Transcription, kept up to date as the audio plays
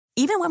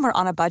Even when we're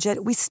on a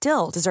budget, we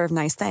still deserve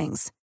nice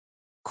things.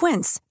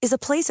 Quince is a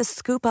place to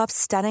scoop up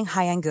stunning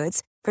high-end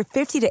goods for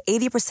 50 to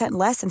 80%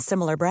 less than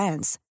similar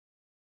brands.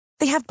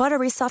 They have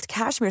buttery soft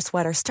cashmere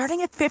sweaters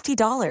starting at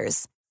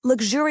 $50,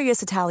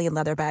 luxurious Italian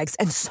leather bags,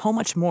 and so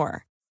much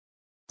more.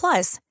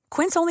 Plus,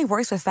 Quince only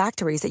works with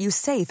factories that use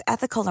safe,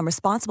 ethical, and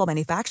responsible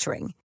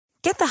manufacturing.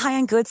 Get the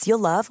high-end goods you'll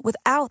love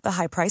without the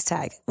high price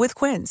tag with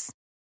Quince.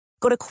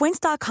 Go to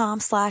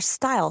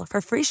quince.com/style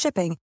for free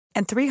shipping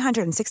and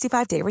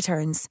 365-day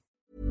returns.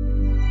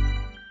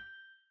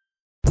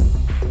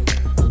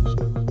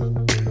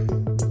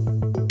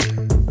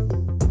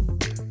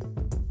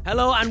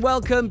 Hello and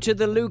welcome to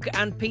the Luke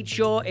and Pete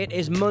Show. It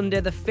is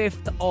Monday the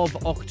 5th of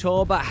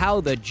October.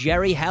 How the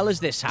Jerry hell has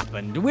this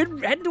happened? We're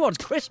heading towards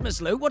Christmas,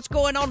 Luke. What's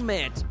going on,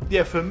 mate?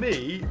 Yeah, for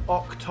me,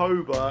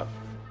 October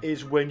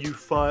is when you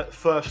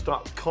first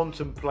start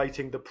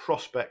contemplating the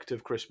prospect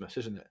of Christmas,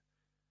 isn't it?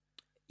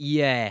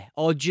 Yeah,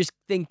 or just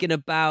thinking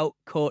about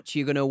coats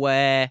you're going to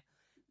wear,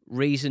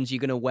 reasons you're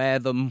going to wear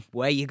them,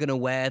 where you're going to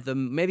wear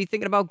them, maybe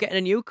thinking about getting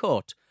a new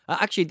coat.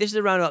 Actually, this is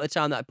around about the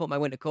time that I put my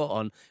winter coat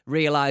on,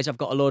 realise I've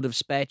got a load of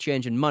spare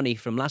change and money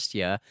from last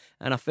year,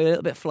 and I feel a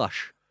little bit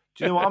flush.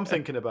 Do you know what I'm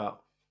thinking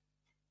about?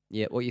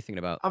 Yeah, what are you thinking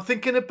about? I'm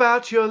thinking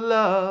about your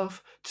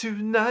love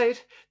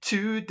tonight,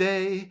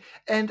 today,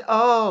 and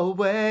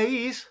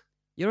always.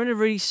 You're in a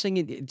really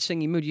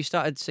singing mood. You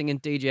started singing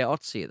DJ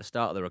Otzi at the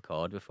start of the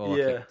record before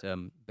I clicked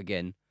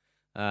begin.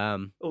 All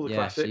the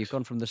classics. So you've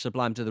gone from the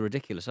sublime to the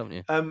ridiculous, haven't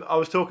you? I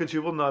was talking to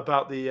you, wasn't I,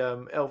 about the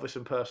Elvis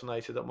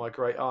impersonator that my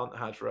great aunt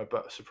had for her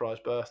surprise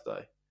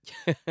birthday.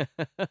 And we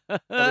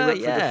went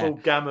through the full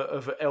gamut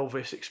of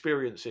Elvis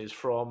experiences,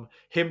 from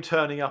him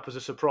turning up as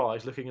a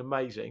surprise, looking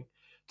amazing,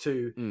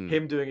 to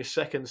him doing his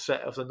second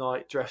set of the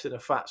night dressed in a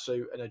fat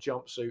suit and a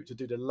jumpsuit to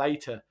do the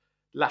latter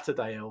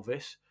day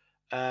Elvis.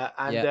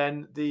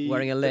 Then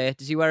wearing a lei.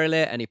 Does he wear a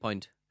lei at any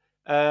point?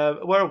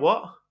 Wear a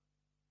what?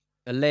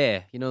 A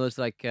lei. You know, those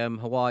like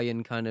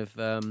Hawaiian kind of.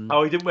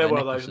 He didn't wear one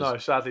of those. necklaces. No,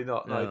 sadly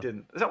not. No, he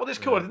didn't. Is that what it's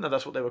called? I didn't know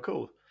that's what they were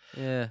called.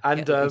 Yeah.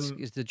 And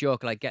it's the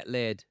joke, like, get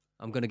laid.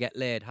 I'm going to get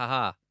laid. Ha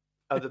ha.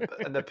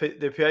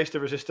 The pièce de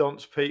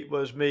résistance, Pete,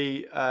 was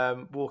me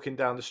walking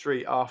down the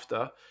street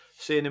after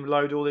seeing him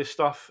load all his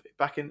stuff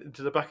back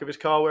into the back of his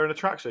car wearing a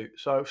tracksuit.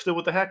 So still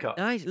with the haircut.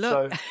 Nice.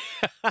 Look. So,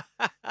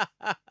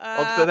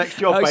 on to the next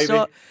job,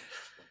 baby.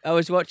 I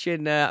was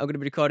watching, I'm going to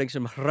be recording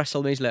some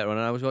WrestleManias later on,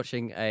 and I was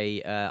watching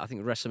I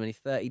think WrestleMania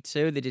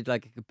 32. They did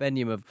like a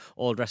compendium of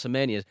all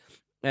WrestleManias.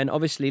 And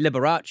obviously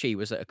Liberace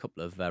was at a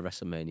couple of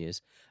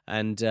WrestleManias.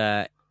 And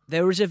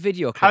there was a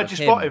video clip How'd you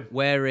spot him?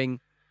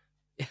 Wearing...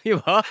 You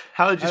what?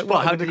 How did you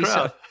spot him in the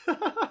crowd?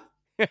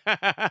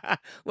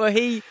 Well,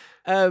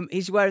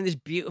 he's wearing this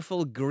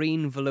beautiful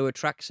green velour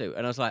tracksuit,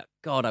 and I was like,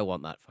 God, I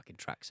want that fucking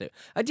tracksuit.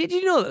 Did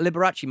you know that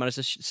Liberace managed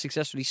to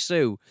successfully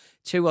sue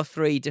 2 or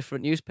 3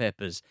 different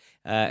newspapers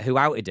who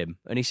outed him,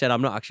 and he said,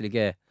 I'm not actually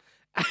gay.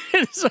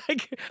 It's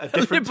like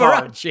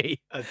Liberace,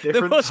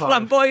 the most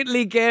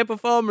flamboyantly gay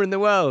performer in the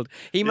world.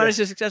 He managed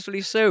to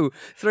successfully sue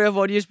 3 or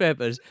 4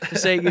 newspapers for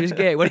saying he was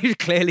gay when he was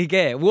clearly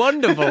gay.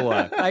 Wonderful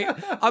work.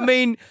 I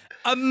mean,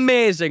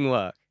 amazing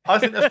work. I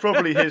think that's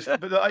probably his,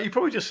 but he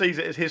probably just sees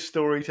it as his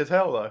story to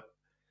tell, though.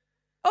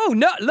 Oh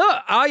no!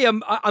 Look,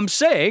 I'm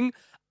saying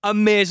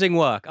amazing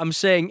work. I'm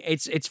saying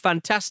it's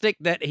fantastic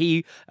that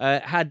he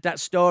had that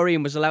story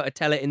and was allowed to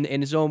tell it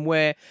in his own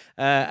way.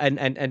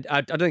 And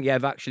I don't think he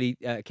ever actually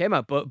came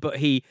out, but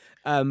he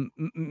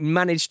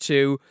managed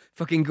to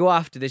fucking go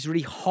after this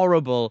really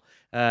horrible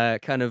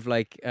kind of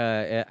like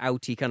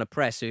outy kind of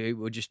press who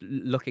were just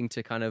looking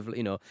to kind of,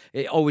 you know,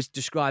 always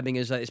describing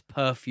as like this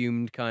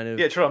perfumed kind of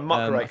trying to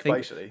muckrake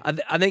basically.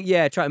 I think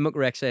trying to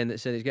muckrake saying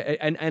that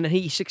and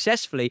he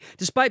successfully,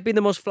 despite being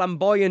the most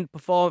flamboyantly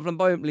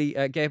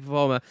gay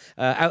performer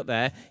out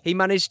there, he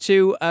managed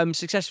to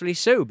successfully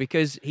sue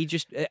because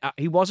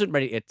he wasn't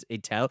ready to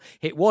tell.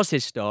 It was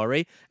his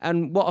story,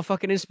 and what a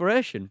fucking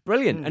inspiration!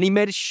 Brilliant, and he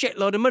made a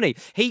shitload of money.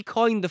 He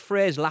coined the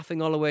phrase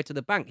 "laughing all the way to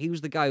the bank." He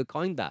was the guy who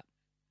coined that.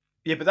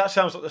 Yeah, but that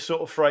sounds like the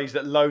sort of phrase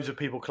that loads of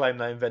people claim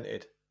they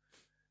invented.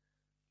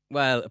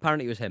 Well,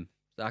 apparently it was him.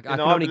 I can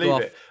I only go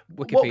off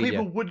Wikipedia. What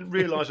people wouldn't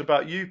realise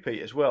about you,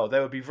 Pete, as well, they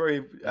would be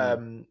very,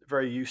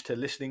 very used to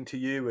listening to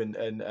you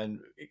and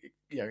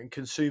you know, and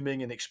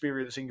consuming and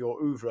experiencing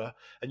your oeuvre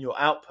and your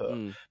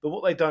output. But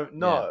what they don't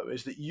know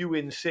is that you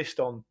insist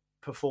on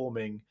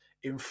performing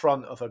in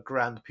front of a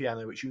grand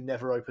piano, which you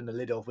never open the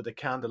lid of, with a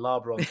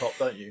candelabra on top,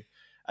 don't you?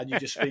 And you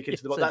just speak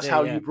into the. That's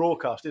how you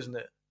broadcast, isn't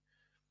it?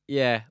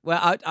 Yeah,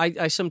 well,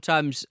 I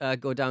sometimes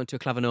go down to a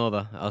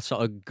clavinova. I'll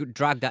sort of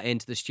drag that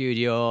into the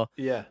studio.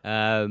 Yeah.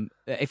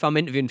 If I'm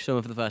interviewing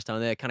someone for the first time,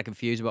 they're kind of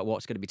confused about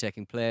what's going to be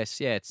taking place.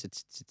 Yeah,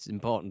 it's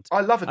important.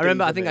 I love a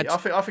diva. I think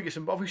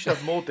we should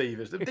have more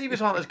divas. The divas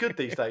aren't as good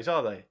these days,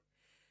 are they?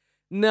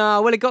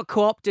 No, well, it got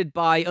co-opted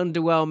by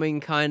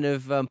underwhelming kind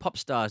of pop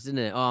stars, didn't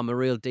it? Oh, I'm a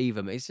real diva.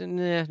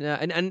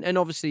 And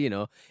obviously, you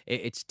know,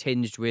 it's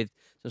tinged with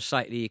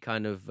slightly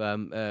kind of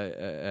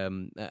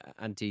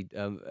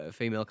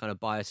anti-female kind of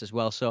bias as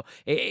well. So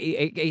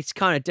it's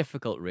kind of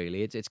difficult,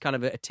 really. It's kind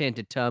of a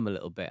tainted term a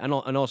little bit, and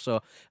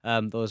also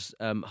those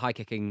high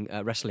kicking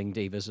wrestling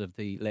divas of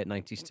the late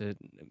 90s to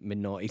mid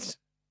 90s.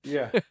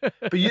 Yeah,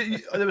 but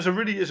there was a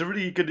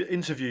really good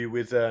interview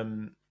with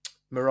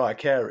Mariah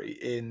Carey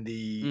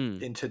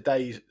in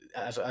today's,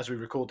 as we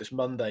record this,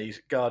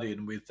 Monday's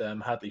Guardian with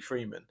Hadley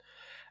Freeman,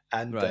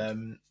 and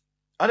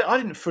I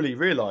didn't fully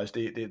realise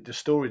the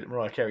story that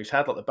Mariah Carey's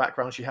had, like the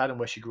background she had and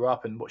where she grew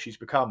up and what she's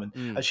become, and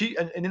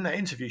in that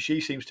interview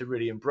she seems to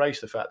really embrace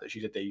the fact that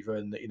she's a diva,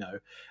 and that,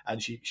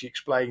 and she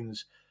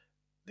explains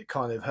the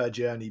kind of her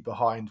journey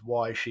behind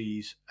why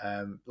she's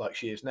like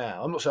she is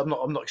now. I'm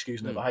not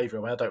excusing her behaviour.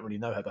 I mean, I don't really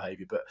know her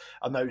behaviour, but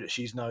I know that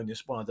she's known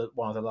as one of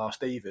the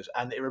last divas.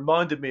 And it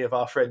reminded me of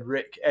our friend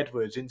Rick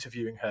Edwards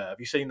interviewing her.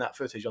 Have you seen that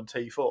footage on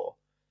T4?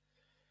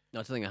 I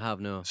don't think I have,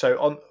 no.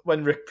 So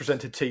when Rick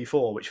presented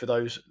T4, which for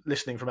those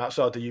listening from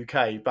outside the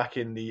UK back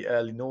in the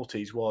early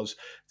noughties was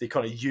the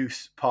kind of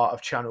youth part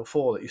of Channel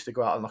 4 that used to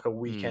go out on like a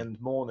weekend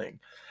morning.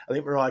 I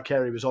think Mariah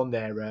Carey was on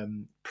there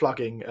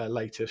plugging a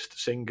latest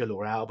single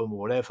or album or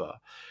whatever.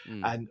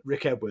 And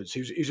Rick Edwards,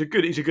 he's a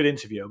good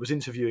interviewer, was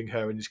interviewing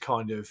her in this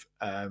kind of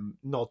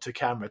nod to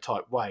camera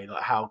type way,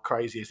 like how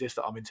crazy is this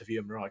that I'm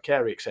interviewing Mariah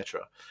Carey,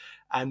 etc.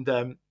 And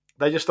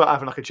they just start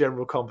having like a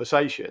general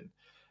conversation.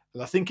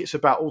 And I think it's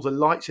about all the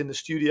lights in the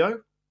studio.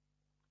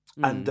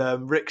 And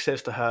Rick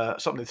says to her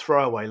something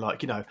throwaway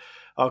like,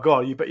 oh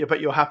God, you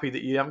bet you're happy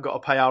that you haven't got to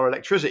pay our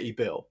electricity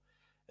bill.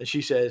 And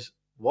she says,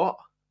 what?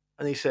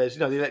 And he says,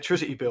 the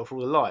electricity bill for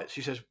all the lights.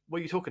 She says, what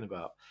are you talking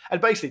about?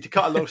 And basically, to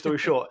cut a long story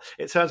short,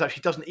 it turns out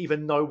she doesn't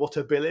even know what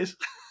a bill is.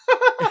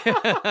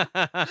 Because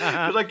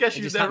I guess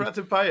she's never had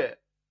to pay it.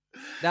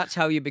 That's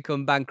how you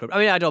become bankrupt. I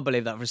mean, I don't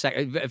believe that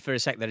for a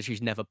sec that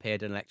she's never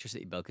paid an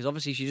electricity bill, because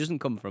obviously she didn't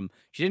come from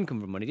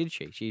money, did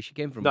she? She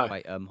came from a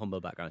quite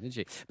humble background, didn't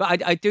she?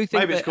 But I do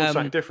think maybe it's called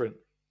something different.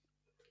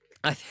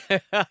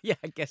 Yeah,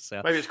 I guess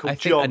so. Maybe it's called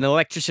John. An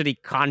electricity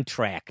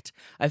contract.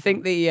 I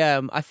think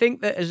I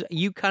think that as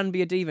you can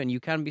be a diva and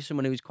you can be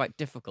someone who's quite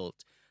difficult.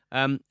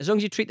 As long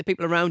as you treat the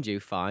people around you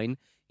fine,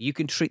 you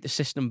can treat the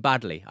system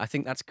badly. I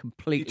think that's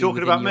completely. You're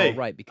talking about me,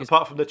 right? Because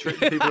apart from the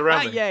treating people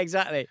around me. Yeah,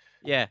 exactly.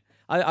 Yeah.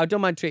 I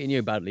don't mind treating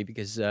you badly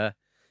because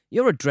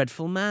you're a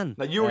dreadful man.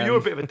 Now, you're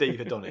a bit of a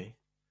diva, Donny.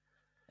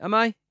 Am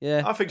I?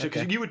 Yeah. I think so,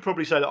 because you would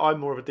probably say that I'm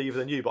more of a diva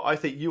than you, but I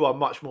think you are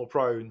much more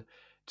prone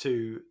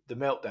to the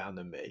meltdown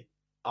than me.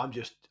 I'm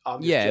just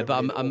yeah,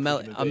 but I'm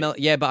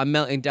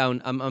melting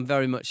down. I'm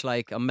very much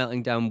like I'm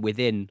melting down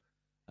within.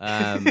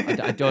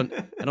 I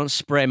don't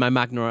spray my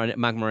magma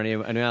or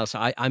anyone else.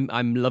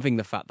 I'm loving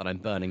the fact that I'm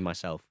burning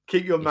myself.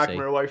 Keep your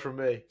magma away from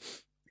me.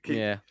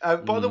 Yeah.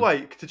 By the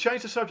way, to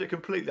change the subject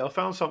completely, I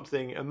found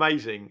something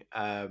amazing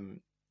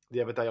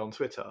the other day on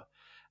Twitter,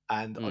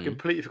 and I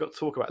completely forgot to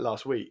talk about it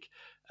last week.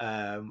 But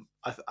I'm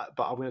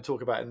going to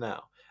talk about it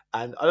now.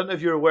 And I don't know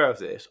if you're aware of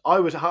this.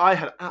 I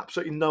had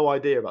absolutely no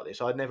idea about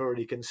this. I'd never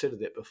really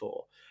considered it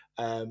before.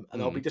 And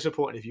I'll be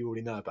disappointed if you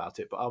already know about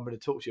it, but I'm going to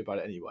talk to you about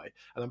it anyway.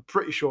 And I'm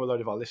pretty sure a load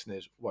of our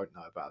listeners won't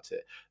know about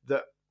it.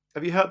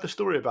 Have you heard the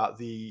story about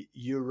the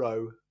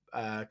euro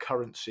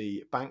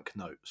currency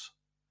banknotes?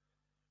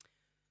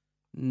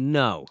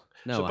 No.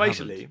 So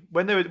basically,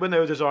 when they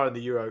were designing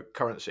the euro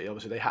currency,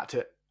 obviously they had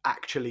to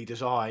actually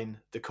design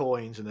the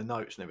coins and the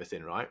notes and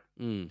everything, right?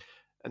 And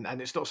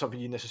it's not something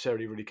you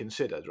necessarily really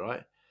considered,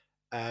 right?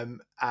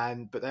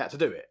 But they had to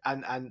do it,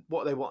 and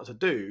what they wanted to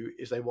do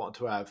is they wanted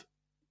to have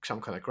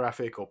some kind of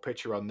graphic or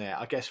picture on there,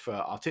 I guess for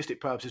artistic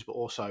purposes, but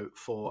also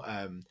for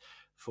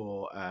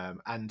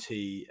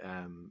anti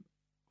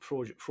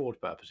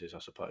fraud purposes, I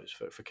suppose,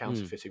 for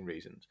counterfeiting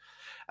reasons.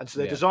 And so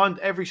they designed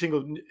every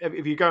single.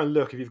 If you go and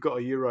look, if you've got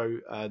a euro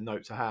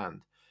note to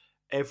hand,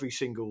 every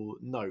single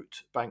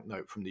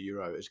banknote from the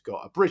euro has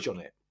got a bridge on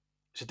it.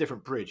 It's a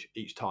different bridge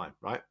each time,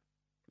 right?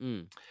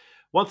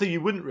 One thing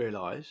you wouldn't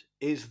realise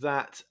is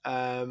that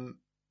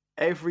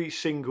every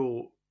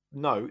single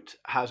note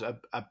has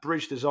a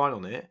bridge design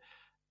on it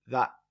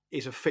that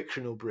is a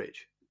fictional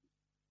bridge.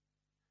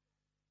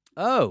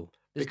 Oh,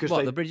 because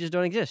the bridges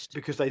don't exist?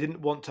 Because they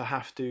didn't want to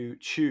have to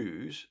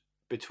choose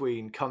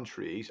between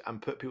countries and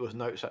put people's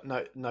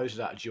noses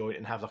out of joint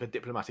and have like a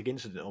diplomatic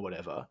incident or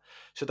whatever.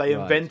 So they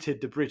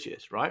invented the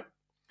bridges, right?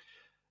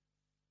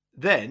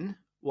 Then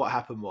what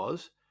happened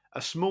was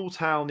a small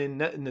town in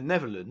the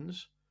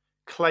Netherlands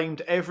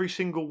claimed every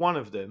single one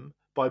of them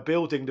by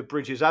building the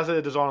bridges as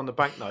they're designed on the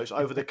banknotes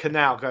over the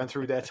canal going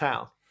through their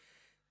town.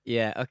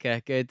 Yeah,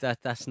 okay, good.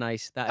 That's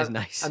nice. That is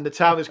nice. And the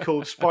town is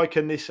called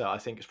Spijkenisse, I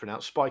think it's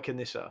pronounced,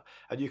 Spijkenisse.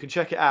 And you can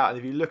check it out. And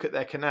if you look at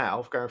their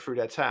canal going through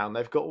their town,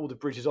 they've got all the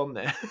bridges on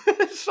there.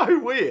 It's so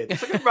weird.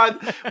 It's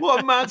like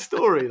what a mad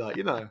story,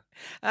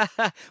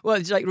 Well,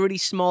 it's like really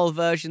small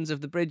versions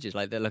of the bridges,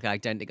 like they look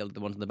identical to the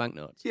ones on the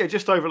banknotes. Yeah,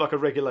 just over like a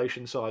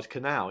regulation-sized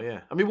canal,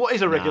 yeah. I mean, what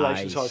is a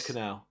regulation-sized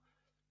canal?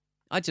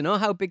 I don't know.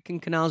 How big can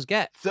canals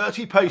get?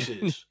 30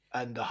 paces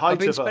and the height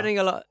of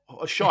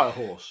a shire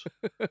horse.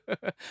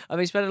 I've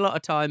been spending a lot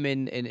of time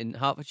in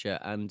Hertfordshire,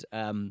 and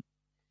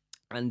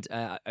And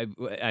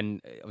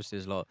and obviously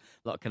there's a lot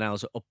of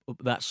canals up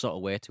that sort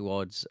of way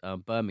towards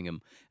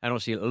Birmingham, and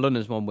obviously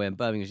London's one way and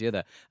Birmingham's the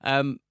other.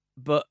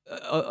 But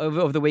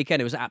over the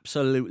weekend, it was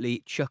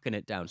absolutely chucking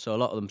it down. So a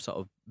lot of them sort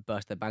of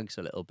burst their banks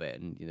a little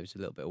bit, and there was a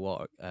little bit of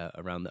water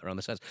around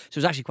the sides. So it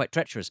was actually quite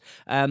treacherous.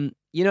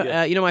 You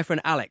know my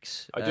friend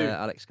Alex. I do.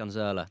 Alex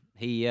Gonzala.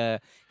 He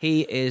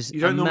is. You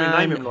don't normally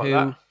name him like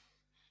that.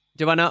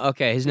 Do I not?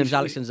 Okay, his name's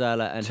Alex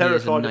Gonzala, and he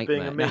is a nightmare. Terrified of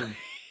being a meme.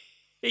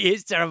 He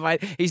is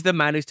terrified. He's the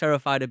man who's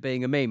terrified of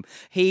being a meme.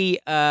 He's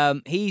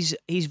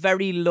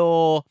very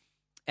low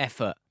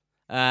effort.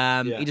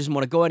 He doesn't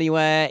want to go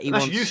anywhere.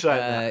 That's you saying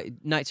that.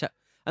 Nights out.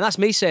 And that's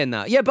me saying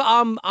that. Yeah, but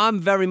I'm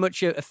very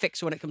much a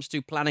fixer when it comes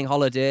to planning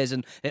holidays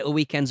and little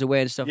weekends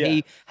away and stuff. Yeah.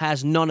 He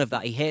has none of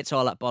that. He hates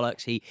all that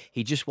bollocks. He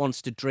just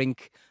wants to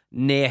drink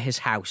near his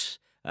house.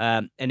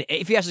 And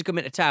if he has to come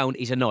into town,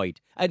 he's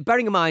annoyed. And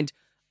bearing in mind,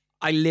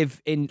 I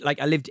lived in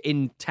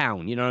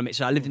town, you know what I mean?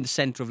 So I lived in the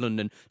centre of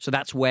London, so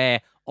that's where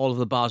all of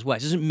the bars were.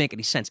 It doesn't make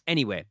any sense.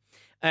 Anyway,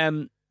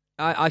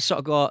 I sort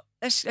of go,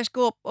 let's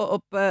go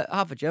up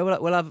Hertfordshire.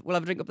 We'll have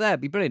a drink up there.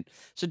 It'd be brilliant.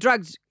 So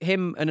dragged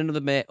him and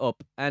another mate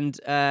up, and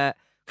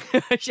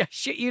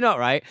shit you not,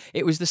 right?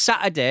 It was the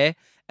Saturday,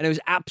 and it was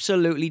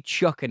absolutely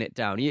chucking it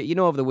down. You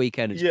know, over the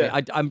weekend,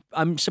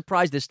 I'm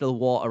surprised there's still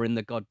water in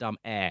the goddamn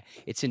air.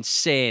 It's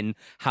insane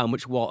how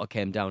much water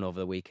came down over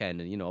the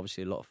weekend, and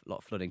obviously a lot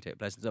of flooding took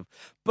place and stuff.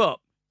 But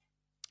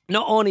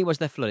not only was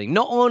there flooding,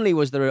 not only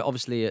was there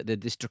obviously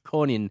this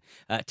draconian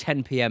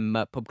 10 p.m.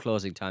 Pub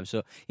closing time,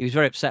 so he was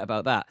very upset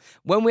about that.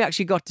 When we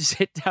actually got to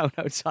sit down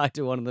outside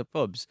to one of the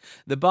pubs,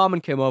 the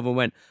barman came over and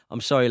went,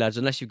 "I'm sorry, lads,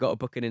 unless you've got a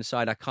booking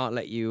inside, I can't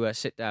let you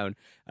sit down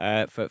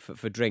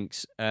for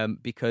drinks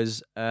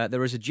because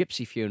there is a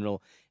gypsy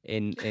funeral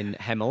in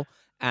Hemel."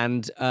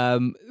 And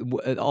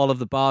all of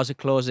the bars are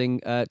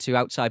closing to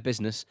outside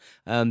business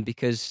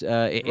because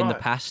in the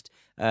past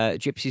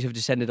gypsies have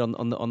descended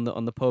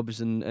on the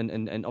pubs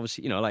and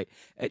obviously like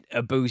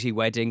a boozy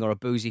wedding or a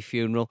boozy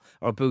funeral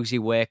or a boozy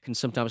wake can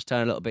sometimes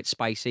turn a little bit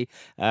spicy.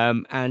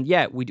 And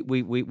yeah,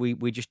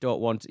 we just don't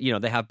want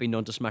they have been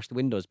known to smash the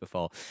windows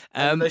before.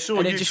 And they saw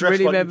and you it just dressed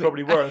really like made you me...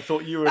 probably were and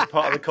thought you were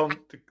part of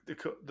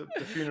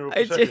the funeral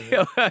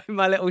procession.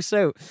 My little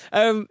suit.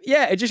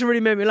 Yeah, it just really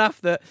made me laugh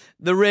that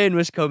the rain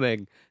was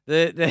coming.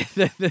 So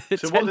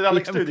what did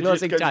Alex do? Did you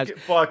just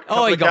buy a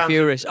couple he of got cans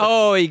furious.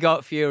 He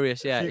got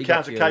furious. Yeah, a few he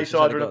cans got of furious.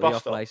 K-cider and a Got the bus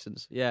off stop.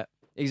 license. Yeah,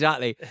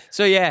 exactly.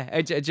 So yeah,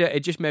 it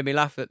just made me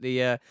laugh that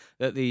the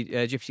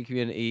gypsy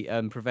community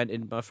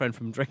prevented my friend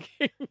from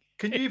drinking.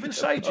 Can you even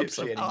say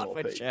gypsy anymore,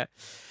 Pete?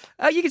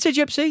 You can say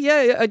gypsy.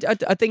 Yeah,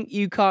 I think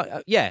you can't.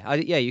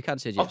 You can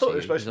say gypsy. I thought it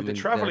was supposed to be the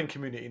travelling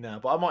community now,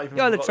 but I might even.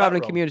 Yeah, the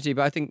travelling community,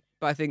 but I think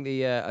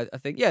they're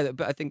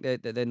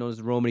known as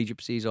the Romany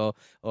gypsies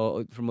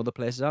or from other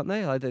places, aren't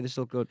they? I think they're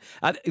still good.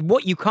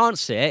 What you can't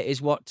say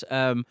is what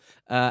a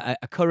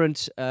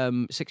current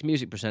Six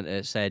Music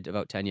presenter said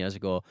about 10 years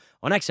ago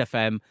on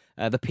XFM,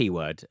 the P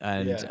word,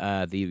 and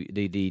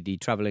the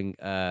travelling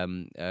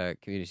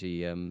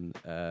community,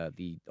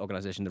 the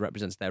organisation that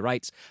represents their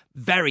rights,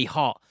 very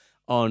hot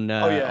on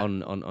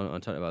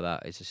talking about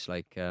that. It's just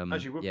like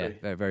as you would be.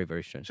 very, very,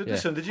 very strange. So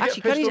listen, did you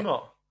get pissed or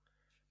not?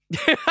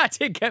 I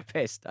did get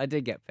pissed. I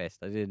did indeed get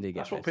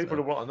That's pissed. what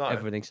people want to know.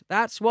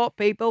 That's what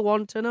people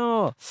want to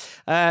know.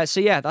 So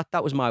yeah,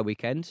 that was my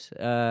weekend.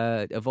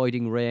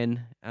 Avoiding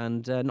rain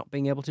and not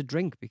being able to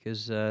drink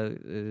because there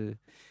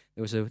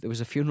was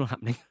a funeral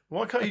happening.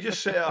 Why can't you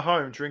just sit at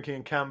home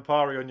drinking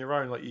Campari on your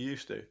own like you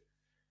used to?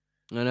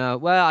 I know.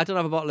 Well, I don't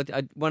have a bottle.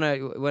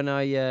 When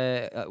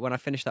I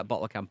finished that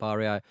bottle of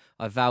Campari,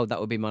 I vowed that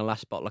would be my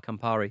last bottle of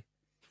Campari.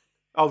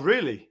 Oh,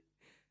 really?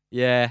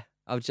 Yeah.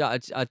 I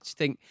just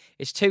think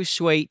it's too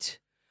sweet.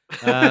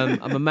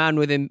 I'm a man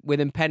with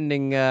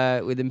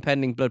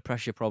impending blood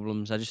pressure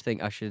problems. I just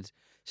think I should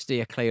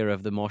steer clear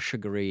of the more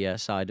sugary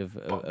side of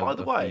by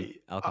the way,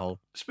 alcohol.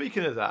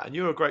 Speaking of that, and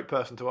you're a great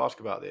person to ask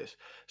about this.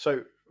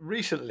 So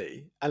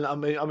recently, and I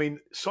mean,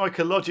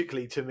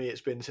 psychologically, to me,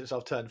 it's been since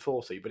I've turned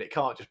 40, but it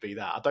can't just be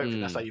that. I don't think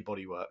that's how your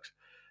body works.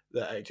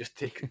 That it just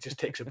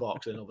ticks a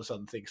box, and all of a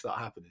sudden things start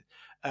happening.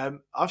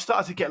 I've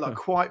started to get like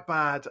quite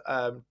bad,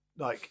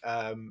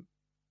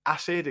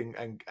 acid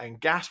and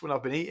gas when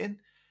I've been eating.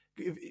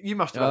 You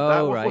must have had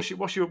that. Right.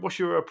 What's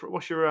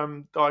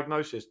your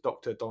diagnosis,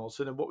 Dr.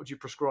 Donaldson, and what would you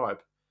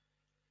prescribe?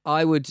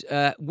 I would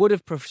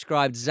have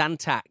prescribed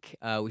Zantac,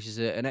 which is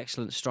an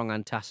excellent strong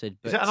antacid.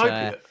 But, is that an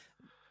opiate?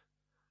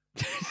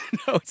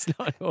 No, it's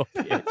not an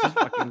opiate.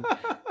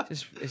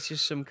 It's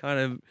just some kind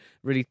of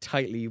really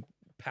tightly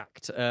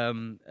packed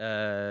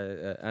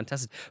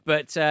antacid.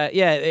 But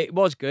it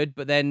was good.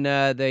 But then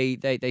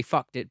they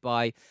fucked it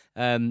by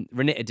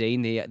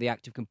ranitidine, the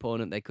active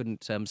component. They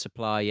couldn't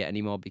supply it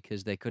anymore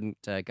because they couldn't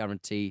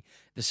guarantee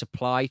the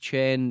supply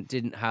chain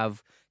didn't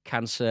have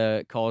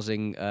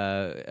cancer-causing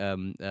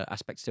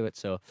aspects to it.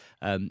 So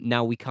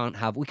now we can't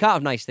have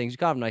nice things. We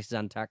can't have nice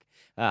Zantac.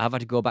 I've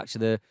had to go back to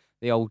the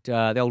old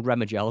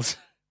Remagels.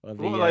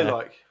 What are they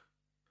like?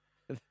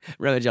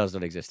 Rema gels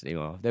don't exist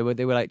anymore. They were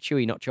like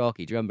chewy, not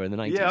chalky. Do you remember in the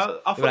 90s? Yeah,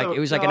 I thought it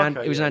was like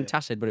okay, it was an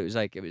antacid, but it was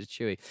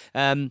chewy.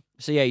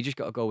 So yeah, you just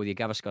got to go with your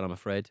Gaviscon, I'm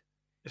afraid.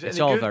 It's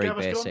all very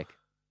Gaviscon? basic.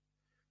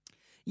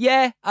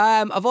 Yeah,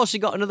 I've also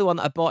got another one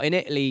that I bought in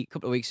Italy a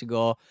couple of weeks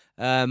ago.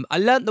 I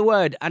learnt the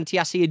word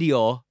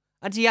antiacidio.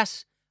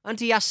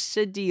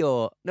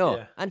 Antiacidio. No,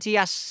 Yeah.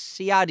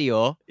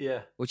 antiaciadio.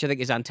 Yeah. Which I think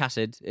is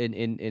antacid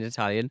in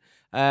Italian.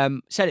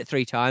 Said it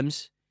 3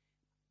 times.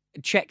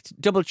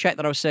 Double checked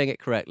that I was saying it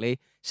correctly.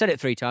 Said it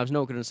 3 times. No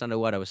one could understand a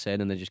word I was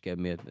saying, and they just gave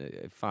me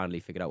finally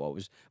figured out what it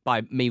was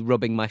by me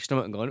rubbing my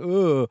stomach and going,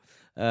 oh.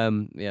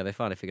 Yeah, they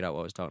finally figured out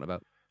what I was talking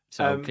about.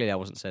 So clearly I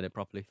wasn't saying it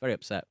properly. Very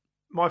upset.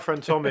 My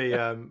friend Tommy,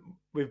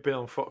 we've been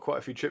on quite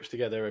a few trips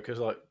together because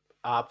like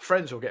our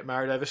friends will get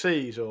married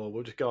overseas, or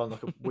we'll just go on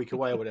like a week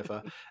away or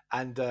whatever.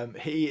 And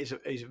he's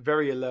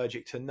very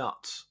allergic to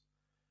nuts,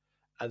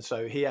 and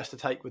so he has to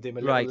take with him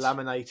a little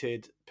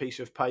laminated piece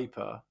of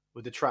paper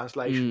with the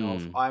translation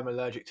of "I'm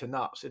allergic to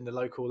nuts" in the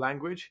local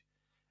language,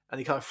 and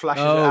he kind of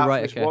flashes it out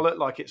from his wallet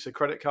like it's a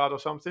credit card or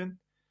something.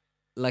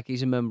 Like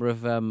he's a member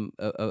of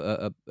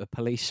a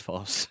police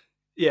force.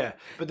 Yeah,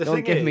 but the Don't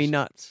thing give is, me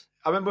nuts.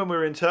 I remember when we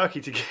were in Turkey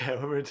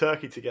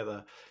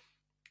together,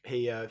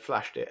 he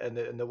flashed it,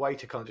 and the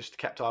waiter kind of just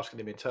kept asking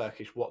him in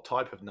Turkish what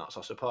type of nuts,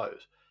 I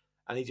suppose,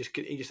 and he just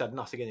had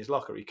nothing in his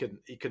locker. He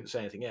couldn't say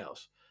anything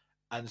else,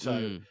 and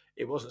so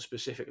it wasn't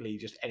specifically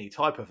just any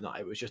type of nut.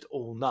 It was just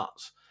all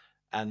nuts,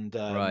 and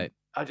I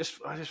just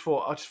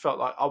felt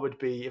like I would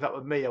be, if that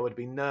were me, I would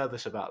be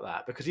nervous about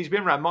that because he's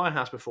been around my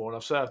house before, and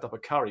I've served up a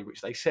curry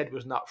which they said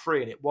was nut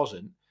free, and it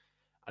wasn't.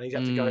 And he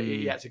had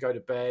to go to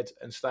bed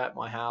and stay at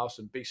my house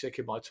and be sick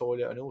in my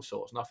toilet and all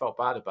sorts. And I felt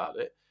bad about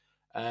it.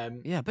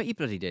 Yeah, but you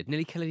bloody did.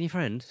 Nearly killing your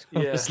friend, Yeah.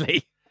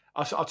 obviously.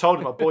 I told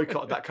him I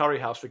boycotted that curry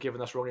house for giving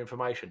us wrong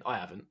information. I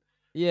haven't.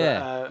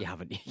 Yeah, you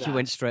haven't. Nah. You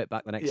went straight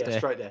back the next day. Yeah,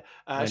 straight there.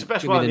 It's the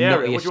best one in the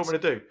area. What do you want me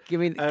to do? Give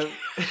me the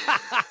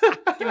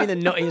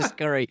nuttiest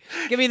curry.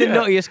 Give me the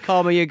nuttiest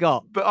korma you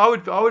got. But I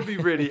would be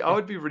really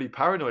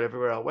paranoid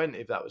everywhere I went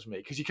if that was me,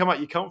 because you come out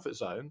your comfort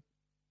zone.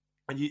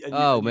 You've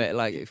road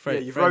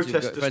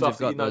tested the stuff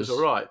that you know is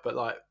all right, but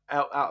like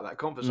out of that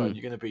comfort zone,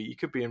 you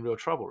could be in real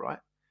trouble, right?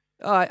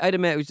 Oh, I'd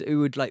admit it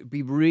would like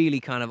be really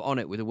kind of on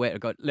it with a waiter.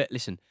 Go,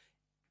 listen,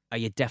 are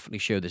you definitely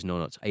sure there's no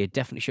nuts? Are you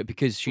definitely sure?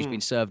 Because she's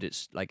been served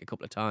it like a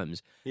couple of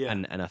times,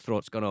 and her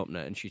throat's gone open,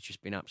 and she's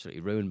just been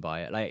absolutely ruined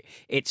by it. Like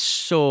it's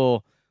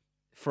so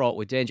fraught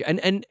with danger,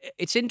 and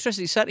it's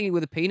interesting. Certainly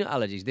with the peanut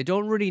allergies, they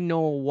don't really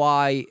know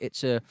why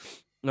it's a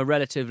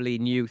relatively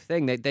new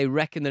thing. They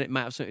reckon that it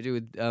might have something to do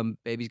with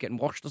babies getting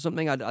washed or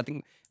something. I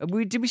think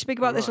did we speak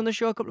about this on the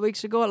show a couple of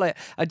weeks ago? Like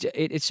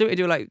it's something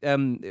to do with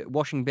like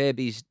washing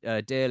babies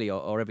daily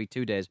or every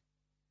 2 days.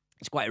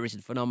 It's quite a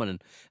recent phenomenon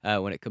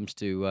when it comes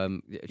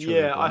to children.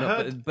 Yeah, I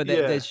heard. But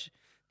there's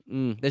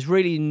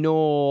really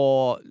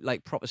no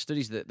like proper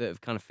studies that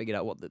have kind of figured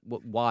out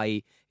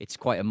why it's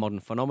quite a modern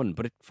phenomenon.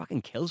 But it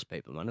fucking kills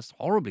people, man. It's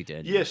horribly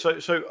dangerous. Yeah,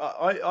 so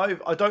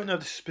I don't know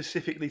this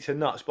specifically to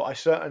nuts, but I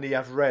certainly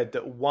have read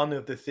that one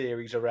of the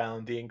theories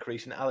around the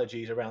increase in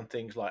allergies around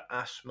things like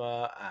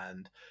asthma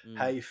and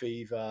hay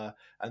fever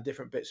and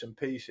different bits and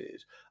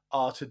pieces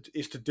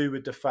is to do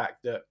with the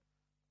fact that.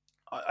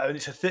 And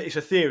it's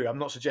a theory. I'm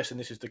not suggesting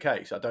this is the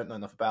case. I don't know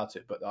enough about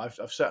it, but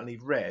I've certainly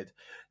read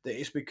that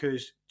it's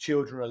because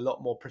children are a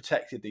lot more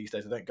protected these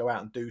days. They don't go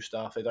out and do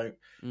stuff. They don't.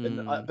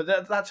 But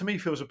that to me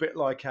feels a bit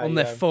like on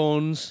their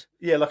phones.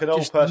 Yeah, like an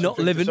old person. Not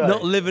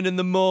living in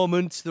the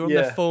moment. They're on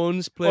their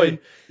phones playing.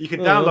 You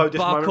can download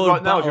this moment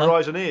right now with your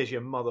eyes and ears, you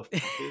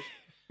motherfuckers.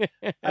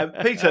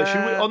 Peter,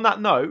 on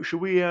that note, should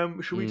we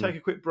take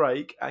a quick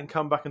break and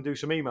come back and do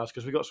some emails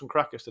because we got some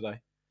crackers today?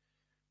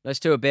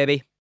 Let's do it,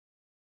 baby.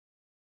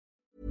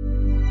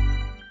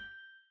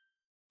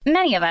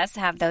 Many of us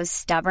have those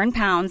stubborn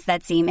pounds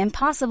that seem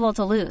impossible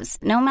to lose,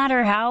 no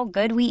matter how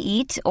good we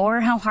eat or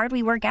how hard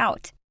we work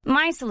out.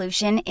 My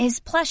solution is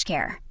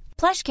PlushCare.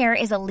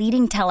 PlushCare is a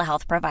leading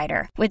telehealth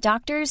provider with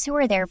doctors who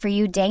are there for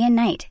you day and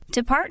night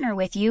to partner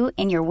with you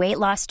in your weight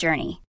loss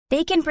journey.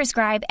 They can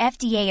prescribe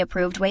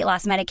FDA-approved weight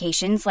loss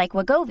medications like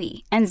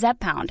Wegovy and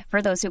Zepbound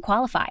for those who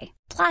qualify.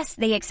 Plus,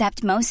 they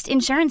accept most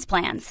insurance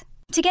plans.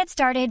 To get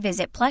started,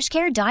 visit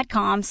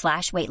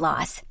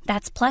plushcare.com/weightloss.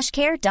 That's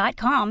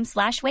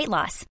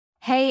plushcare.com/weightloss.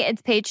 Hey,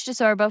 it's Paige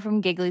DeSorbo from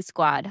Giggly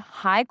Squad.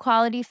 High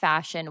quality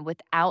fashion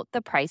without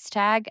the price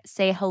tag.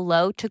 Say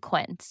hello to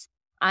Quince.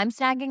 I'm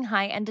snagging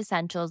high-end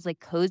essentials like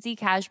cozy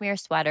cashmere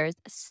sweaters,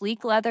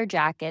 sleek leather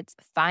jackets,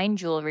 fine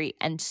jewelry,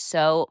 and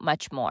so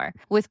much more.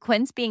 With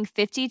Quince being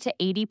 50 to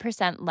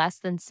 80% less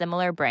than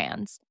similar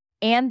brands.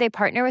 And they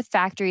partner with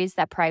factories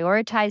that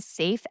prioritize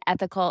safe,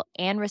 ethical,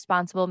 and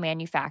responsible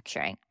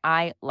manufacturing.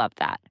 I love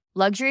that.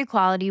 Luxury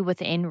quality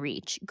within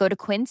reach. Go to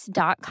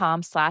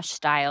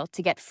quince.com/style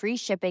to get free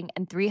shipping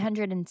and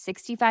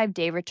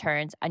 365-day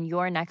returns on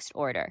your next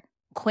order.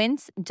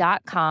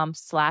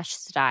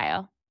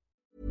 Quince.com/style.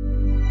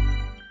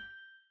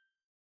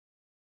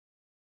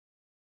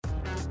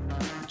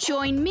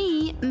 Join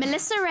me,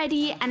 Melissa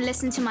Reddy, and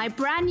listen to my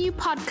brand new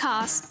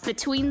podcast,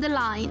 Between the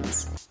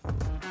Lines.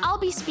 I'll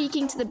be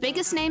speaking to the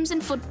biggest names in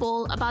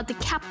football about the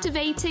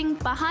captivating,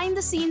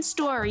 behind-the-scenes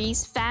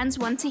stories fans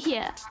want to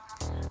hear.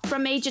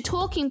 From major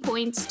talking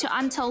points to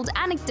untold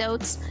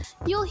anecdotes,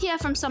 you'll hear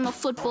from some of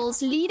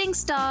football's leading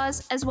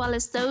stars as well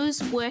as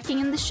those working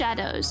in the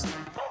shadows.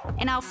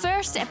 In our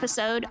first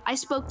episode, I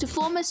spoke to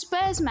former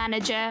Spurs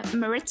manager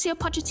Maurizio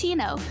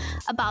Pochettino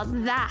about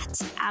that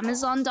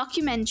Amazon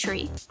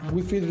documentary.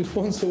 We feel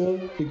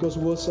responsible because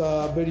it was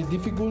very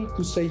difficult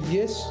to say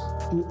yes,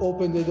 to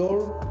open the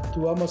door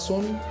to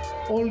Amazon.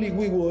 Only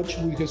we watched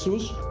with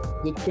Jesus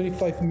the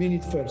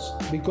 25-minute first,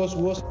 because it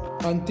was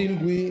until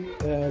we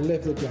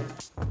left the club.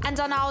 And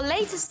on our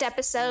latest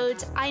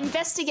episode, I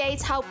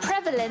investigate how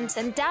prevalent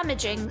and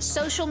damaging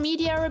social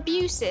media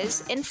abuse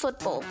is in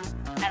football.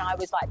 And I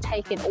was like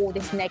taking all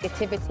this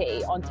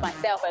negativity onto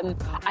myself, and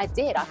I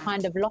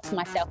kind of lost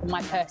myself and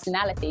my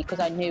personality because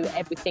I knew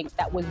everything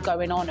that was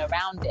going on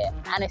around it.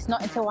 And it's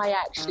not until I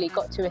actually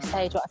got to a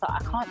stage where I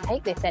thought, I can't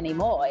take this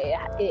anymore,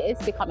 it is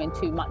becoming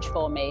too much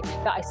for me,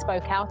 that I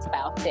spoke out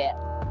about it.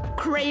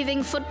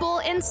 Craving football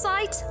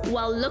insight?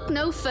 Well, look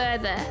no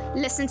further.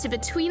 Listen to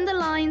Between the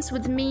Lines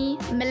with me,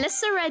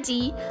 Melissa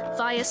Reddy,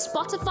 via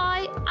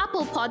Spotify,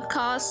 Apple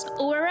Podcasts,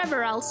 or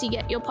wherever else you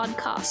get your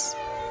podcasts.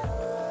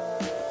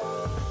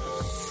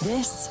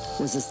 This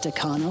was a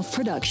Stakhanov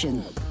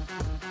production.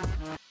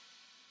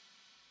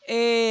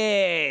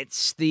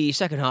 It's the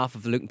second half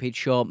of the Luke and Pete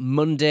Show,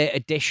 Monday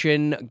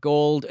edition,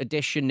 gold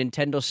edition,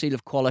 Nintendo seal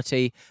of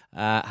quality.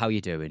 How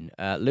you doing?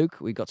 Luke,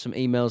 we got some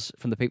emails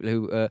from the people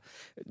who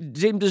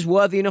deemed us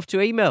worthy enough to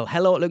email.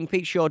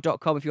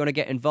 hello@lukeandpeteshow.com if you want to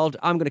get involved.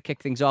 I'm going to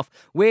kick things off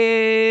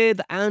with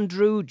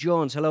Andrew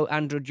Jones. Hello,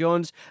 Andrew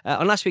Jones.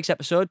 On last week's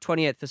episode,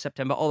 28th of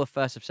September, or the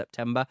 1st of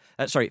September,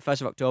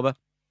 1st of October,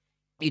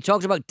 he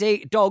talked about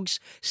dogs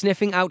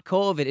sniffing out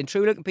COVID. In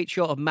true Luke and Pete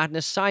Show of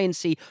madness,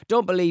 sciencey,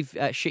 don't believe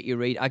shit you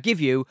read, I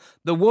give you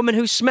the woman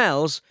who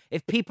smells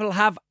if people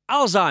have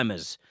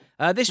Alzheimer's.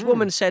 This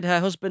woman said her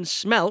husband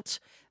smelt,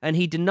 and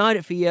he denied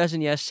it for years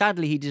and years.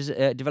 Sadly, he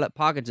developed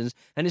Parkinson's,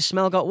 and his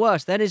smell got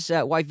worse. Then his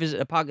wife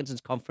visited a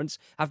Parkinson's conference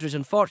after his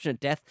unfortunate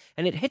death,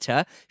 and it hit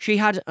her. She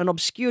had an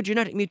obscure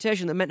genetic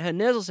mutation that meant her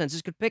nasal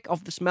senses could pick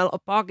off the smell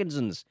of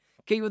Parkinson's.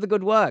 Keep with the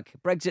good work.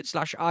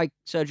 Brexit/eye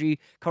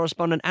surgery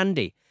correspondent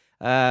Andy.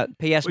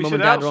 P.S. Mum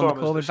and Dad are on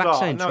the COVID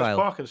vaccine trial. It's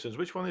Parkinson's.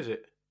 Which one is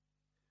it?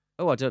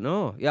 Oh, I don't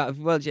know. Yeah,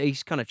 well,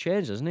 he's kind of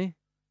changed, hasn't he?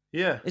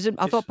 Yeah.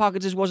 I thought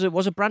Parkinson's was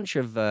a branch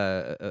of.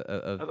 I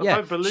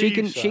don't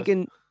believe she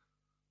can.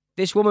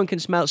 This woman can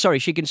smell. Sorry,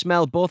 she can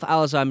smell both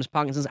Alzheimer's,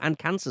 Parkinson's, and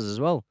cancers as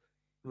well.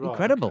 Right,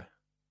 Incredible. Okay.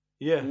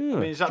 Yeah. I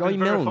mean, is that Joy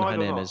been Milne, verified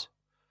her or name not? is.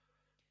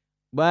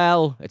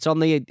 Well, it's on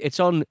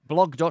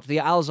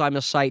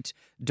blog.thealzheimer's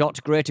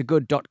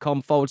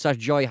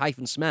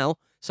site.greatergood.com/joy-smell.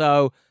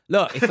 So,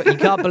 look, if you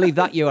can't believe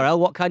that URL,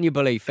 what can you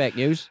believe? Fake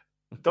news?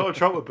 Donald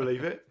Trump would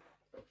believe it.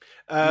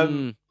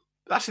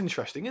 That's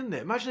interesting, isn't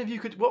it? Imagine if you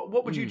could.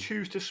 What would you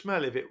choose to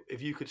smell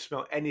if you could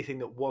smell anything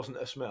that wasn't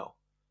a smell?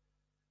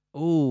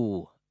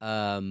 Ooh,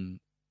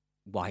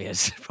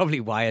 wires.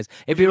 Probably wires.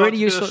 It'd be really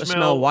useful to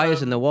smell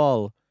wires in the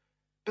wall.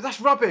 But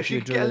that's rubbish.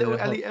 You could get a little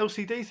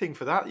LCD thing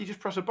for that. You just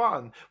press a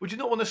button. Would you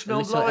not want to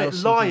smell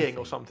lying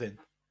or something?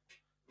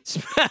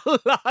 Smell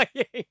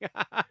lying.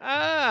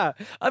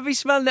 I'd be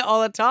smelling it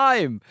all the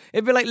time.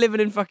 It'd be like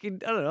living in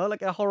fucking, I don't know,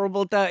 like a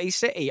horrible, dirty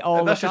city all the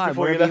time. That's just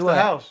before you left the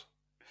house.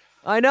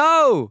 I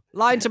know.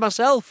 Lying to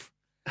myself.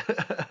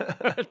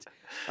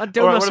 I'd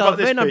do myself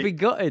in. I'd be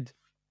gutted.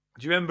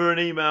 Do you remember an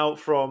email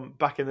from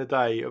back in the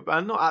day,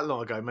 and not that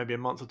long ago, maybe a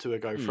month or two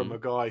ago, from a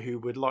guy who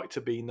would like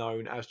to be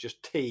known as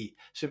just T,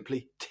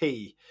 simply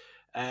T.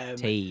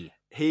 T.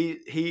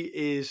 He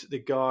is the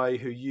guy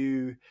who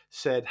you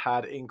said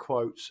had, in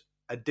quotes,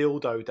 a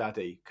dildo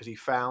daddy, because he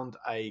found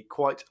a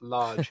quite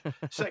large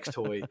sex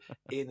toy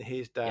in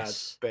his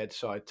dad's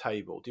bedside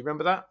table. Do you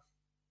remember that?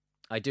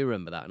 I do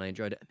remember that, and I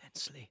enjoyed it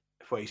immensely.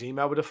 Well, he's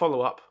emailed with a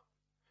follow-up.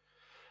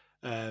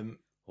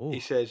 He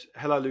says,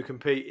 "Hello, Luke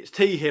and Pete. It's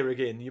T here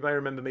again. You may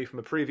remember me from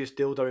a previous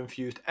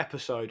dildo-infused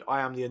episode.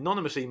 I am the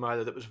anonymous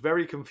emailer that was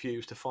very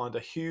confused to find a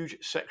huge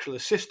sexual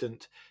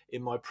assistant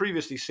in my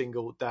previously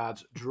single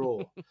dad's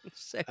drawer."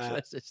 Sexual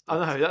assistant.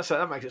 I know,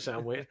 that makes it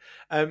sound weird.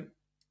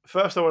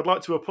 First, I would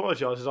like to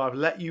apologise as I've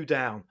let you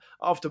down.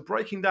 After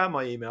breaking down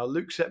my email,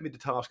 Luke set me the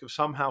task of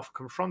somehow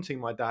confronting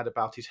my dad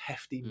about his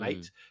hefty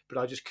mate, but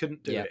I just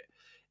couldn't do it.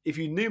 If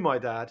you knew my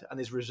dad and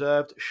his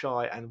reserved,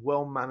 shy and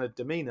well-mannered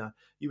demeanour,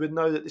 you would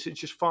know that this is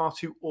just far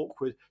too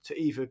awkward to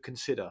even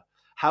consider.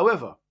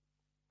 However,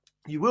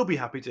 you will be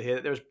happy to hear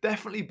that there has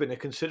definitely been a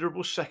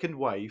considerable second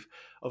wave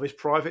of his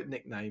private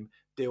nickname,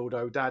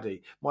 Dildo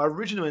Daddy. My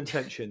original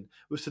intention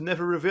was to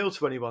never reveal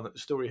to anyone that the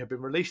story had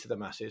been released to the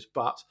masses,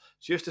 but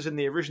just as in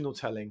the original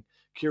telling,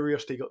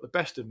 curiosity got the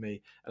best of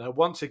me, and I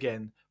once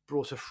again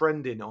brought a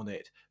friend in on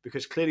it,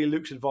 because clearly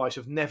Luke's advice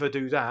of never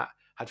do that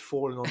had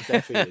fallen on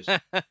deaf ears.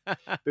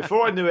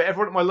 Before I knew it,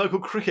 everyone at my local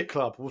cricket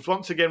club was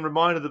once again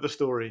reminded of the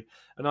story,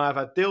 and I have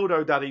had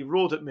Dildo Daddy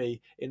roared at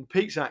me in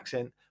Pete's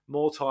accent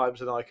more times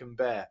than I can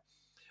bear.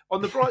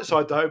 On the bright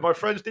side, though, my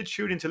friends did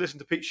tune in to listen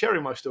to Pete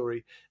sharing my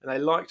story, and they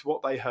liked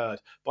what they heard.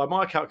 By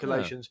my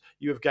calculations,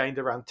 you have gained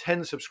around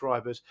 10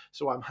 subscribers,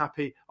 so I'm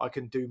happy I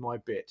can do my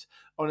bit.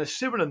 On a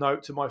similar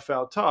note to my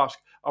failed task,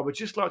 I would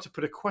just like to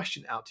put a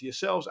question out to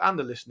yourselves and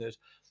the listeners.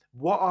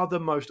 What are the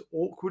most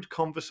awkward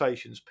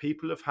conversations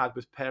people have had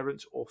with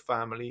parents or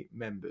family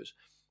members?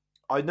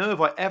 I know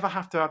if I ever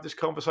have to have this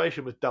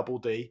conversation with Double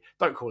D,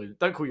 don't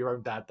call your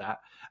own dad that.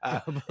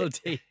 Double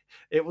D.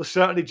 It will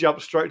certainly jump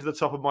straight to the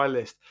top of my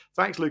list.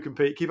 Thanks, Luke and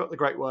Pete. Keep up the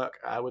great work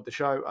with the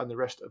show and the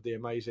rest of the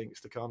amazing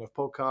Stakhanov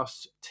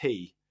podcasts.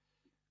 T.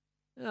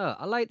 Oh,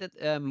 I like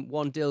that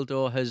one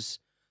dildo has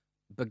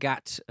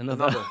begat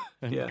another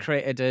and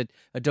created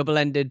a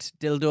double-ended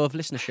dildo of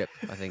listenership,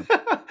 I think.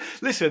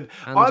 Listen,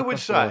 Hands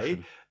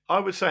I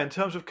would say in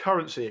terms of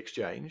currency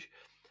exchange,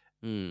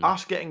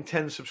 us getting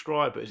 10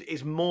 subscribers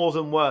is more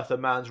than worth a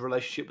man's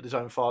relationship with his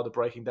own father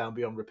breaking down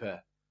beyond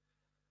repair.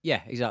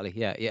 Yeah, exactly.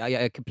 Yeah,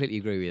 I completely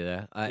agree with you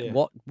there.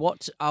 Yeah.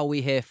 What are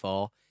we here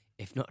for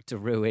if not to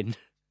ruin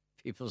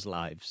people's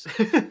lives?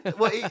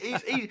 Well,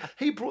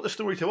 he brought the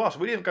story to us.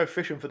 We didn't go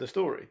fishing for the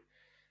story.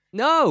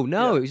 No,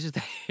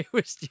 it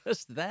was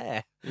just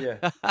there.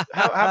 Yeah.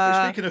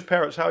 Speaking of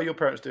parents, how are your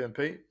parents doing,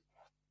 Pete?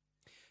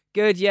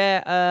 Good,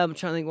 yeah. I'm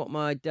trying to think what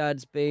my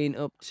dad's been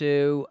up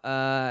to.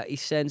 He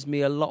sends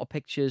me a lot of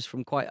pictures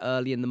from quite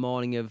early in the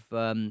morning of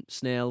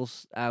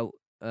snails out.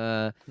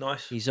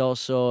 Nice. He's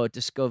also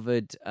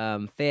discovered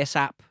Face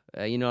App,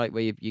 like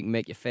where you can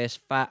make your face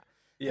fat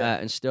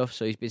and stuff.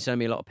 So he's been sending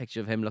me a lot of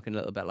pictures of him looking a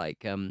little bit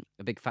like a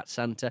big fat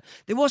Santa.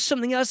 There was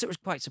something else that was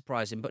quite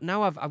surprising, but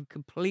now I've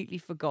completely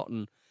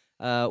forgotten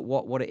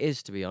what it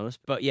is, to be honest.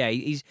 But yeah,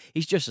 he's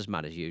just as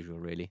mad as usual,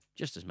 really.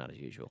 Just as mad as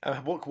usual.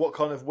 What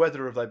kind of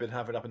weather have they been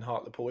having up in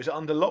Hartlepool? Is it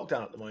under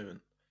lockdown at the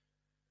moment?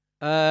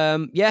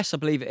 Yes, I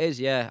believe it is.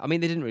 Yeah, I mean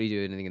they didn't really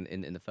do anything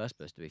in the first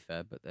place, to be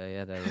fair. But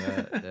they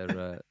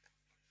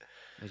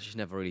just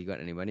never really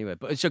went anywhere.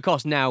 But so of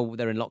course now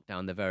they're in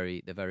lockdown.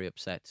 They're very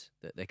upset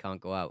that they can't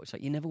go out. It's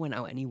like you never went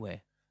out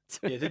anywhere.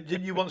 Yeah,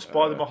 didn't you once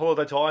buy them a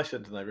holiday to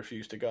Iceland and they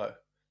refused to go?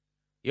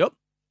 Yep,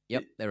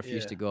 they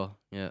refused to go.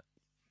 Yeah.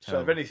 So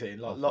if anything,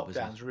 like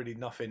lockdown's really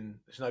nothing.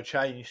 There's no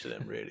change to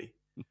them, really.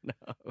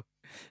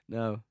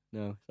 No,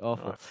 it's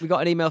awful. Right. We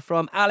got an email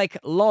from Alec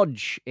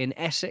Lodge in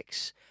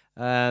Essex.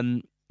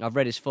 I've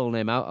read his full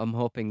name out. I'm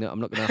hoping that I'm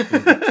not going to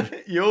have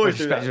to. You always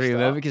do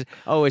that because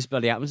always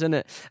bloody happens, isn't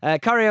it?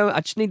 Carry on.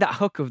 I just need that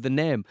hook of the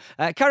name.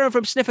 Carry on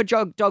from Sniffer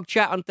Dog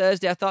Chat on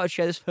Thursday. I thought I'd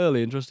share this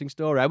fairly interesting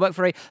story. I work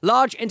for a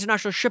large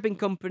international shipping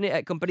company,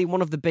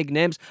 one of the big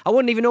names. I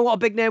wouldn't even know what a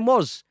big name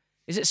was.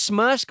 Is it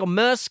Smirsk or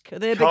Maersk? Are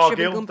they a big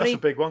shipping company? That's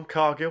a big one.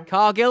 Cargill.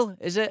 Cargill,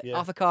 is it? Yeah.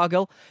 Arthur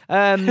Cargill.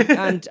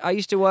 And I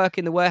used to work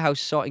in the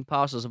warehouse sorting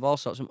parcels of all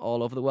sorts from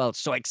all over the world.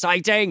 So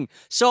exciting!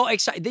 So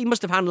exciting. They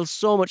must have handled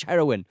so much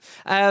heroin.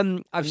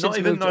 I've since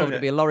moved over to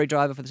be a lorry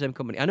driver for the same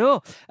company. I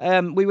know.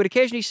 We would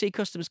occasionally see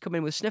customers come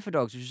in with sniffer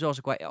dogs, which was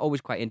also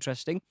always quite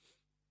interesting.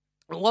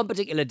 One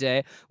particular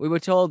day, we were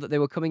told that they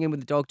were coming in with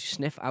the dog to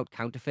sniff out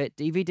counterfeit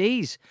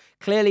DVDs.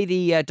 Clearly,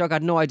 the dog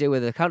had no idea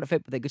whether they're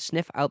counterfeit, but they could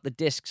sniff out the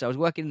discs. I was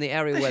working in the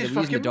area where they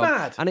were using the dog.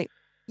 Mad.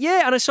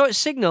 And I saw it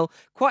signal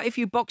quite a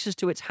few boxes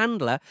to its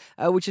handler,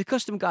 which the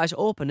custom guys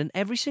opened, and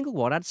every single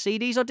one had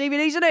CDs or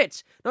DVDs in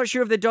it. Not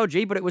sure if they're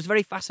dodgy, but it was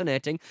very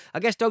fascinating.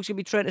 I guess dogs can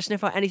be trained to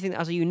sniff out anything that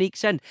has a unique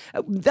scent.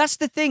 That's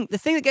the thing. The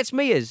thing that gets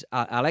me is,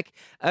 Alec,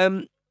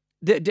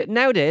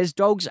 nowadays,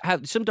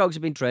 some dogs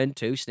have been trained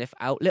to sniff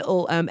out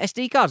little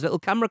SD cards, little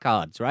camera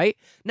cards, right?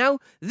 Now,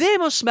 they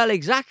must smell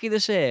exactly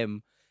the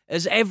same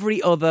as every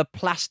other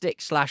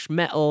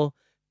plastic/metal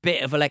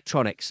bit of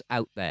electronics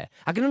out there.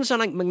 I can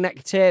understand like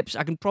magnetic tapes.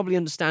 I can probably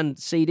understand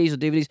CDs or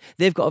DVDs.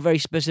 They've got a very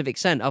specific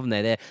scent, haven't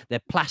they? They're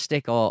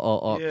plastic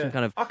or some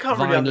kind of I can't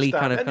really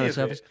understand any of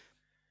surface. it.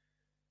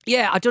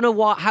 Yeah, I don't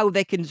know how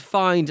they can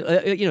find.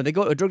 They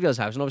go to a drug dealer's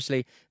house, and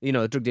obviously, the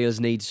drug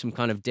dealers need some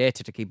kind of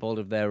data to keep hold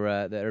of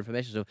their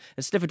information. So,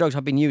 and sniffer dogs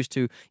have been used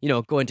to,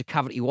 go into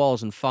cavity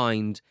walls and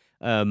find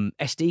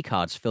SD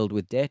cards filled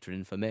with data and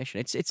information.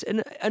 It's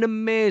an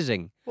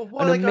amazing, well,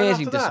 why are they going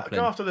after discipline. That?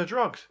 Go after the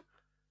drugs.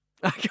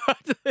 Go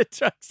after the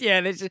drugs.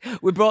 Yeah,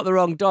 we brought the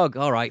wrong dog.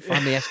 All right,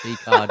 find the SD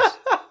cards.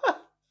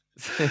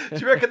 Do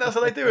you reckon that's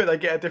how they do it? They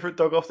get a different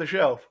dog off the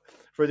shelf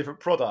for a different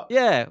product.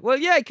 Yeah, well,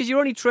 yeah, because you're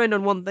only trained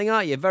on one thing,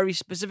 aren't you? A very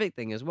specific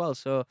thing as well.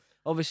 So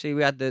obviously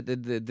we had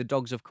the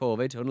dogs of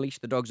COVID, unleash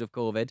the dogs of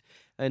COVID,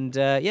 and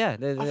they I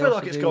feel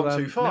like it's gone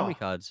too far. Memory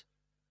cards.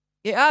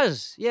 It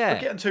has, yeah. We're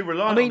getting too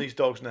reliant on these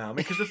dogs now.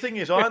 Because the thing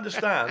is, I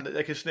understand that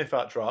they can sniff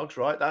out drugs,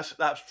 right? That's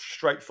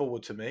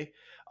straightforward to me.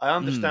 I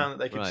understand that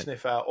they can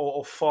sniff out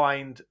or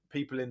find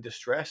people in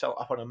distress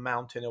up on a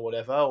mountain or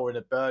whatever, or in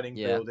a burning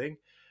building.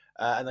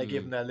 And they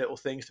give them their little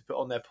things to put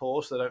on their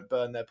paws so they don't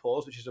burn their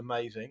paws, which is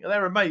amazing. And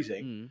they're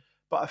amazing.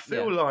 But I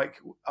feel like,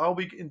 are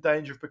we in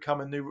danger of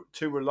becoming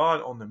too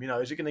reliant on them?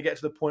 Is it going to get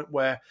to the point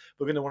where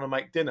we're going to want to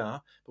make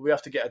dinner, but we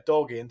have to get a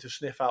dog in to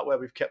sniff out where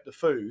we've kept the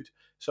food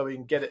so we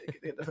can get it?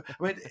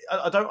 I mean,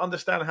 I don't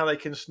understand how they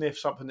can sniff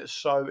something that's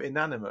so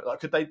inanimate. Like,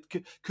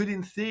 could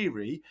in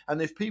theory,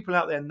 and if people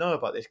out there know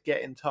about this,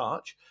 get in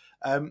touch.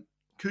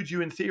 could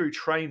you, in theory,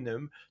 train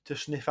them to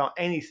sniff out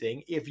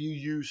anything if you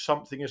use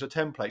something as a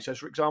template? So,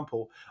 for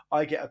example,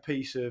 I get a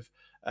piece of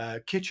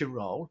kitchen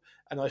roll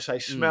and I say,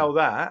 smell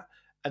that,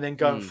 and then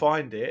go and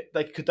find it.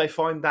 Could they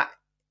find that?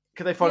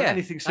 Could they find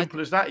anything simple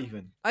as that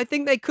even? I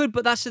think they could,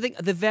 but that's the thing.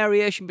 The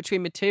variation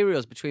between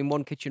materials between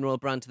one kitchen roll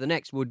brand to the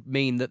next would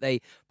mean that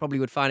they probably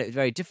would find it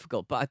very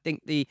difficult. But I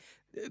think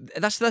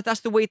that's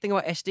the weird thing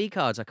about SD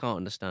cards I can't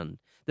understand.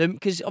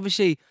 Because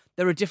obviously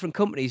there are different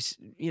companies,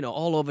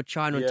 all over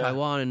China and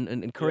Taiwan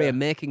and Korea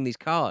making these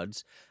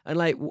cards. And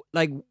like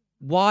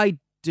why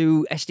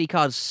do SD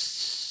cards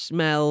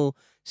smell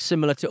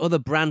similar to other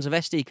brands of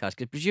SD cards?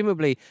 Because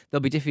presumably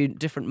there'll be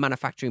different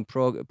manufacturing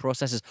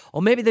processes.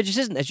 Or maybe there just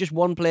isn't. There's just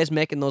one place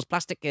making those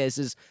plastic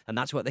cases and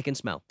that's what they can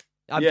smell.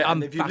 I'm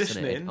and if you're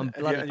fascinated.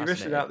 you're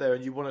listening out there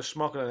and you want to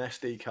smuggle an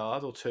SD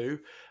card or two,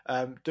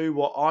 do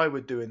what I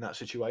would do in that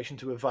situation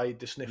to evade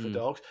the sniffer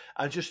dogs,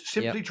 and just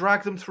simply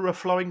drag them through a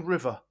flowing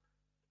river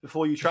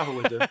before you travel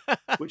with them,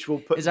 which will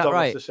put the dog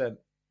off the scent.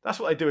 That's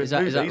what they do in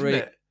movies, isn't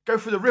it? Go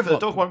through the river, the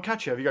dog won't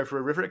catch you if you go through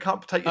a river. It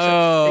can't take your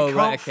scent. It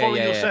can't follow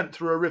your scent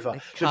through a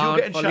river. So if you're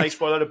getting chased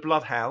by a load of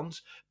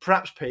bloodhounds,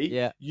 perhaps,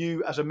 Pete,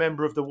 you as a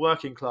member of the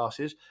working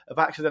classes have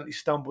accidentally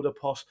stumbled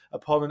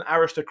upon an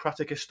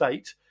aristocratic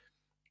estate,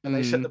 and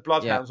they set the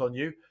bloodhounds on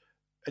you,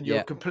 and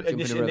you're completely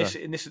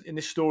in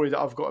this story that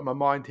I've got in my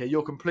mind here.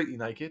 You're completely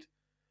naked,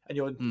 and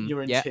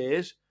you're in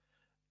tears.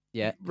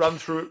 Yeah, run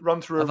through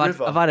a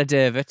river. I've had a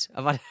day of it.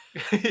 Run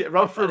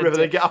through a river,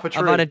 then get up a tree.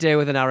 I've had a day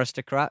with an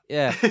aristocrat.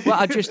 Yeah, well,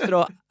 I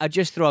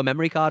just throw a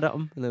memory card at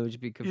them, and they would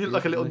just be confused. You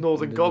look like a little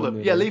northern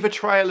golem. Yeah, leave a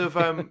trail of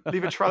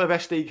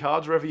SD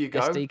cards wherever you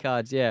go. SD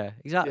cards, yeah,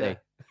 exactly. Yeah.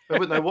 They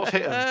wouldn't know what's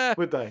hit them,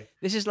 would they?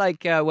 This is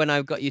like when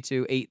I got you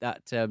to eat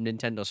that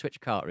Nintendo Switch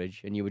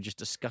cartridge, and you were just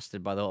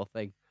disgusted by the whole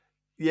thing.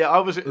 Yeah, I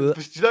was. Do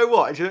you know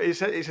what?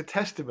 It's a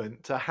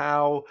testament to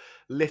how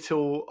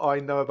little I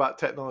know about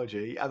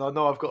technology, and I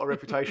know I've got a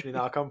reputation in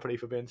our company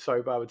for being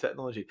so bad with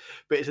technology.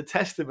 But it's a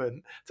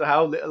testament to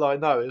how little I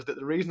know. Is that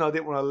the reason I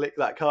didn't want to lick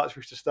that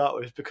cartridge to start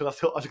with is because I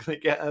thought I was going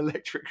to get an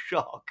electric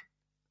shock.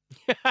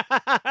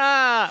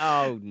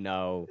 Oh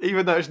no!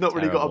 Even though it's not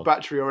really got a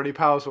battery or any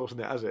power source in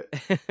it, has it?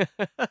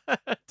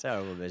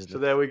 Terrible business. So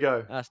there we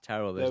go. That's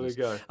terrible business.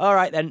 There we go. All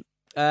right then.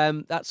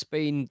 That's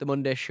been the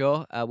Monday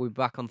show. We'll be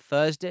back on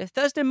Thursday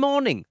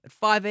morning at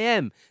 5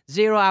 a.m.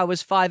 0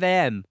 hours 5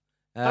 a.m.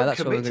 That's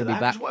when we're going to be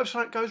back. What if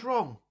something goes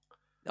wrong?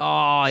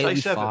 Oh, it'll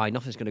be fine.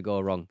 Nothing's going to go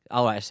wrong.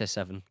 All right, I say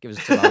 7. Give us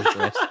 2 hours to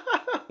rest.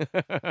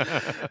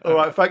 All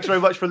right, thanks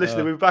very much for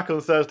listening. We'll be back on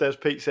Thursday, as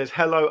Pete says.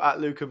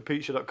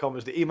 hello@lukeandpeteshow.com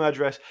is the email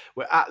address.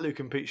 We're at Luke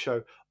and Pete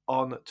Show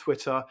on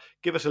Twitter.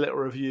 Give us a little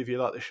review if you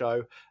like the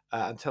show,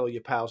 and tell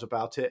your pals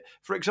about it.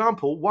 For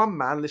example, one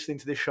man listening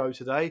to this show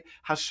today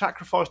has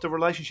sacrificed a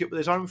relationship with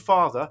his own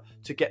father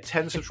to get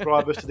 10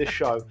 subscribers to this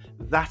show.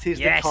 That is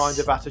the kind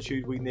of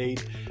attitude we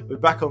need. We're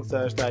back on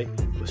Thursday.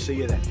 We'll see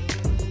you then.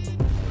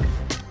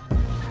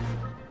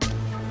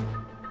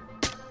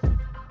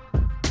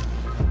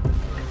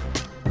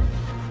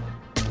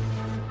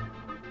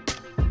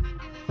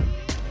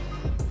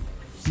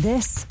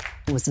 This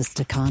was a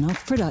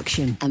Stakhanov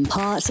production and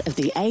part of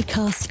the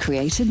Acast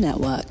Creative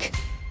Network.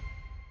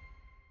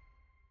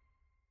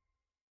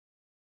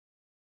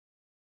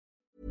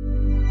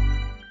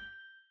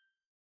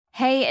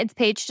 Hey, it's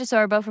Paige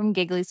DeSorbo from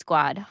Giggly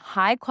Squad.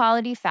 High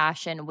quality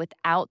fashion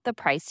without the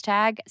price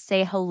tag.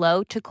 Say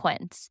hello to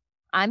Quince.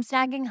 I'm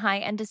snagging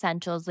high-end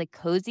essentials like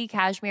cozy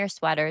cashmere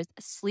sweaters,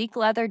 sleek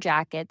leather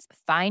jackets,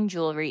 fine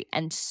jewelry,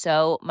 and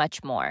so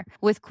much more.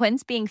 With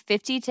Quince being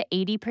 50 to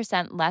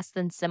 80% less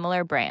than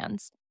similar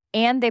brands.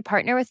 And they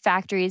partner with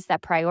factories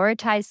that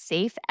prioritize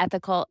safe,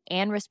 ethical,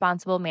 and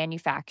responsible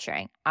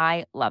manufacturing.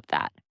 I love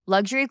that.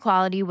 Luxury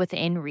quality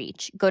within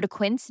reach. Go to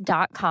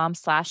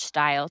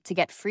quince.com/style to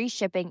get free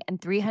shipping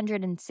and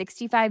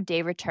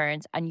 365-day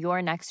returns on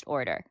your next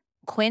order.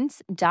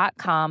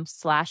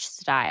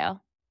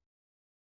 Quince.com/style.